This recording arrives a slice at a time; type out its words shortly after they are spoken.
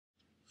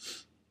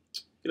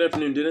Good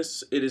afternoon,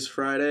 Dennis. It is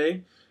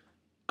Friday.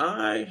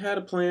 I had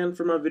a plan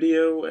for my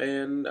video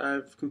and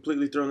I've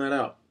completely thrown that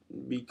out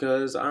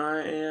because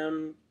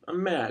I'm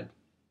mad.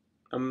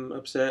 I'm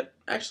upset.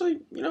 Actually,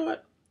 you know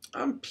what?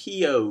 I'm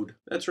PO'd.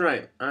 That's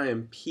right. I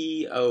am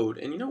PO'd.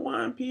 And you know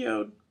why I'm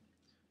PO'd?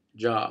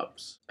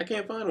 Jobs. I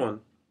can't find one.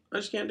 I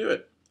just can't do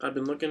it. I've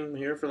been looking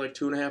here for like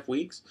 2.5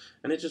 weeks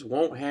and it just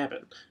won't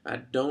happen. I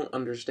don't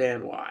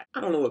understand why. I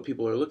don't know what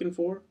people are looking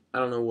for. I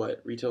don't know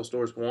what retail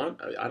stores want.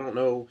 I don't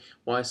know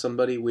why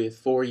somebody with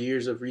 4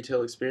 years of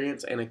retail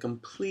experience and a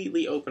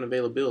completely open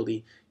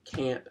availability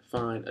can't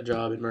find a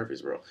job in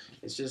Murfreesboro.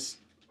 It's just,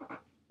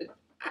 it,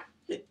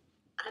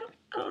 I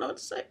don't know what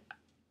to say.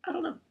 I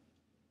don't know.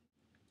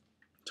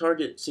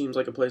 Target seems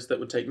like a place that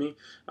would take me.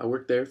 I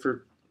worked there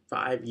for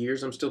 5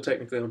 years. I'm still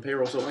technically on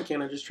payroll, so why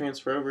can't I just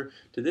transfer over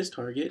to this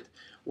Target?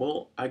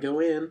 Well, I go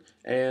in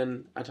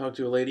and I talk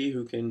to a lady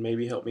who can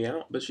maybe help me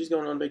out, but she's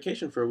going on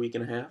vacation for a week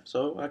and a half,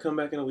 so I come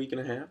back in a week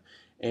and a half.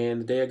 And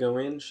the day I go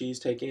in, she's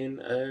taking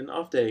an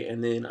off day,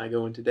 and then I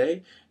go in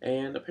today,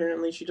 and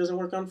apparently she doesn't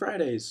work on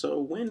Fridays. So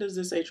when does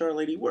this HR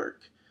lady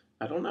work?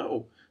 I don't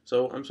know.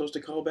 So I'm supposed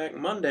to call back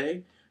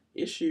Monday.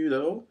 Issue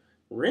though,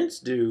 rent's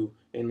due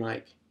in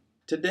like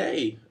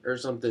today or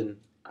something.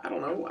 I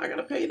don't know. I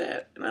gotta pay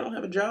that, and I don't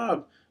have a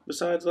job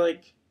besides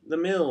like the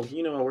mill.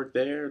 I work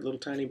there, little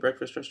tiny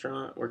breakfast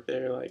restaurant. Work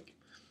there like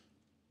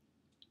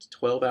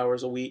 12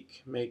 hours a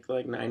week, make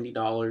like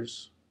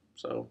 $90.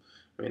 So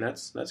I mean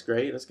that's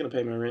great. That's gonna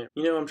pay my rent.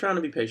 I'm trying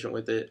to be patient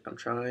with it. I'm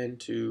trying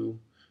to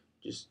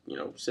just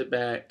sit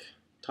back,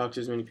 talk to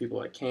as many people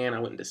I can. I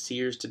went into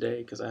Sears today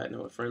because I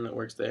know a friend that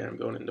works there. I'm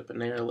going into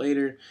Panera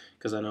later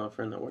because I know a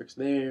friend that works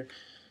there.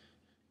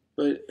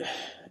 But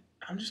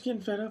I'm just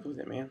getting fed up with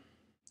it, man.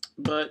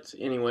 But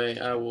anyway,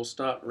 I will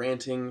stop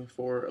ranting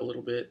for a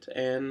little bit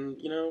and,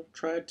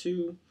 try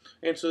to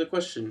answer the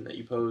question that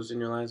you posed in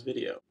your last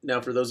video.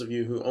 Now, for those of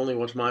you who only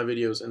watch my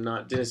videos and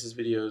not Dennis's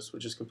videos,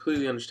 which is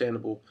completely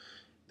understandable,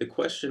 the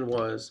question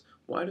was,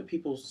 why do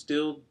people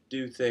still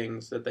do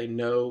things that they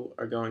know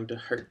are going to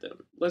hurt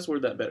them? Let's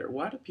word that better.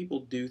 Why do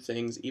people do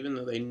things even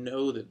though they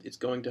know that it's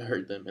going to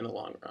hurt them in the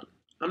long run?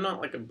 I'm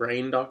not like a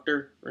brain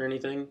doctor or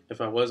anything.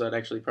 If I was, I'd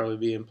actually probably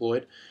be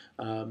employed.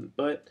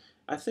 But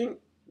I think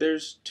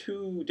there's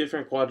two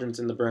different quadrants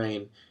in the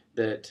brain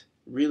that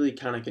really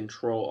kind of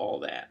control all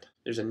that.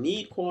 There's a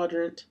need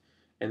quadrant,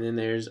 and then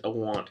there's a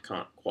want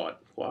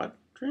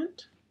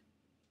quadrant.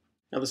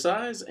 Now, the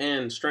size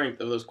and strength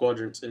of those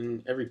quadrants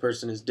in every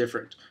person is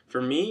different.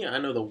 For me, I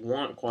know the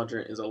want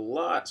quadrant is a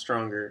lot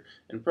stronger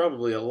and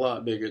probably a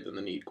lot bigger than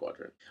the need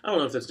quadrant. I don't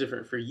know if that's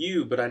different for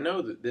you, but I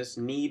know that this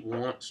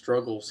need-want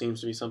struggle seems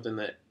to be something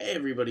that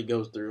everybody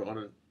goes through on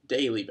a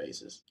daily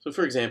basis. So,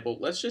 for example,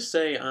 let's just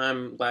say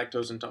I'm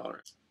lactose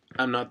intolerant.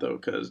 I'm not though,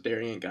 because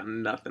dairy ain't got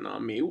nothing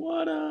on me.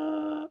 What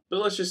up? But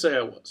let's just say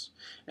I was.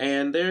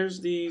 And there's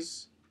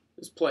this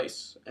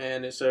place,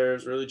 and it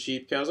serves really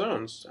cheap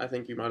calzones. I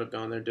think you might have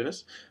gone there,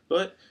 Dennis.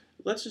 But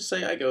let's just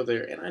say I go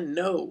there, and I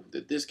know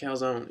that this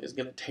calzone is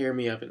gonna tear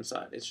me up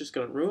inside. It's just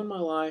gonna ruin my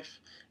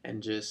life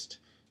and just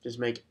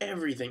make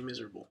everything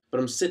miserable. But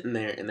I'm sitting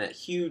there, and that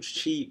huge,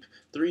 cheap,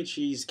 three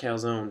cheese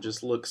calzone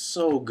just looks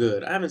so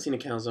good. I haven't seen a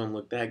calzone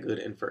look that good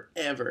in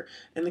forever.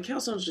 And the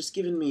calzone's just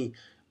giving me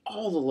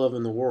all the love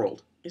in the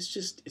world.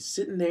 It's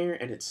sitting there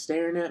and it's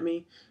staring at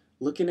me,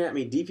 looking at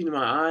me deep into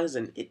my eyes,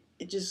 and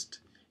it's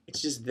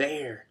just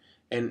there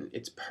and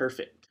it's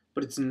perfect.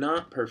 But it's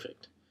not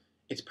perfect.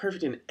 It's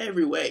perfect in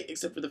every way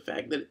except for the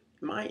fact that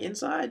my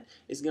inside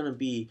is gonna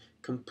be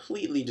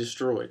completely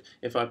destroyed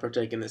if I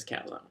partake in this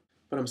calzone.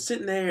 But I'm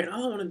sitting there and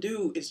all I want to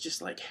do is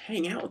just like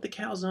hang out with the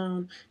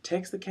calzone,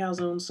 text the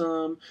calzone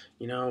some,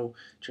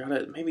 try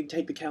to maybe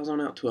take the calzone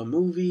out to a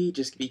movie,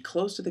 just be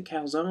close to the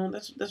calzone.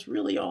 That's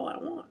really all I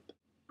want.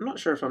 I'm not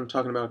sure if I'm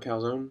talking about a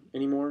calzone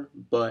anymore,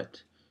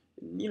 but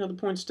the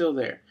point's still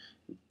there.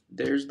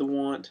 There's the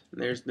want,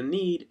 and there's the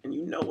need, and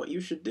you know what you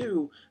should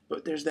do,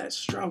 but there's that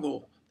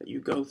struggle that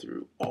you go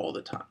through all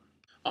the time.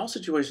 All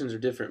situations are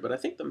different, but I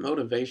think the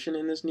motivation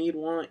in this need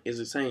want is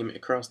the same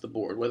across the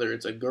board, whether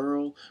it's a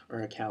girl or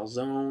a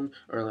calzone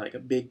or like a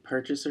big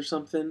purchase or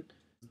something.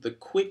 The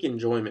quick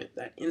enjoyment,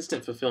 that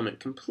instant fulfillment,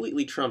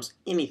 completely trumps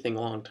anything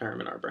long term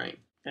in our brain.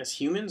 As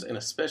humans, and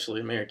especially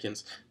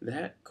Americans,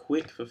 that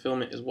quick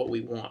fulfillment is what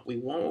we want. We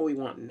want what we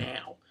want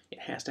now. It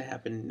has to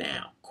happen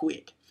now,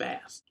 quick,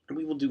 fast. And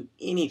we will do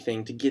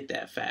anything to get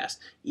that fast,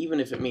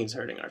 even if it means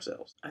hurting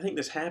ourselves. I think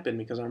this happened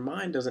because our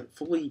mind doesn't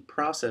fully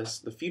process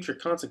the future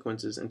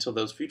consequences until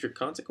those future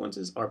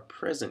consequences are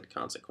present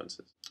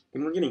consequences.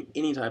 When we're getting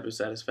any type of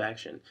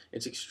satisfaction,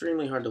 it's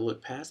extremely hard to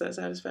look past that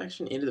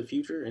satisfaction into the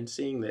future and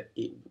seeing that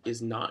it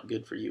is not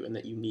good for you and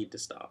that you need to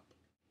stop.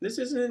 This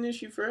isn't an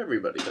issue for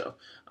everybody, though.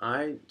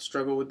 I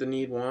struggle with the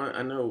need want.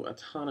 I know a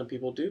ton of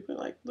people do, but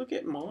like, look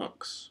at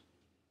monks.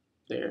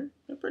 They're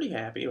pretty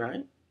happy,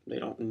 right? They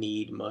don't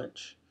need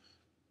much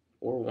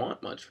or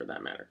want much for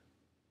that matter.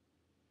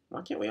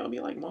 Why can't we all be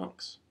like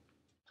monks?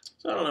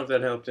 So I don't know if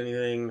that helped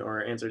anything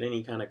or answered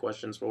any kind of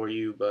questions for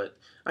you, but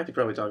I could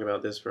probably talk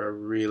about this for a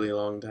really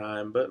long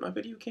time, but my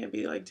video can't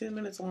be like 10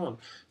 minutes long,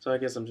 so I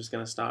guess I'm just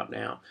going to stop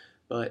now.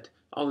 But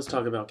all this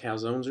talk about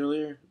calzones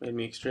earlier made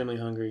me extremely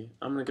hungry.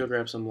 I'm going to go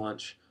grab some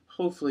lunch,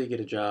 hopefully get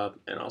a job,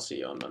 and I'll see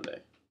you on Monday.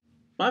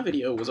 My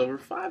video was over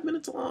 5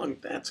 minutes long.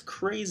 That's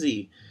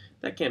crazy.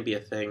 That can't be a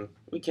thing.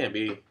 We can't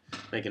be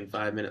making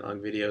 5 minute long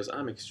videos.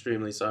 I'm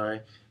extremely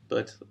sorry,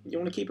 but you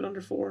want to keep it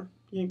under 4?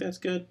 You think that's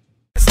good?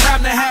 It's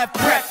time to have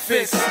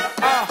breakfast.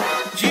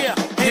 Yeah,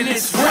 and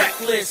it's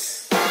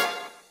reckless.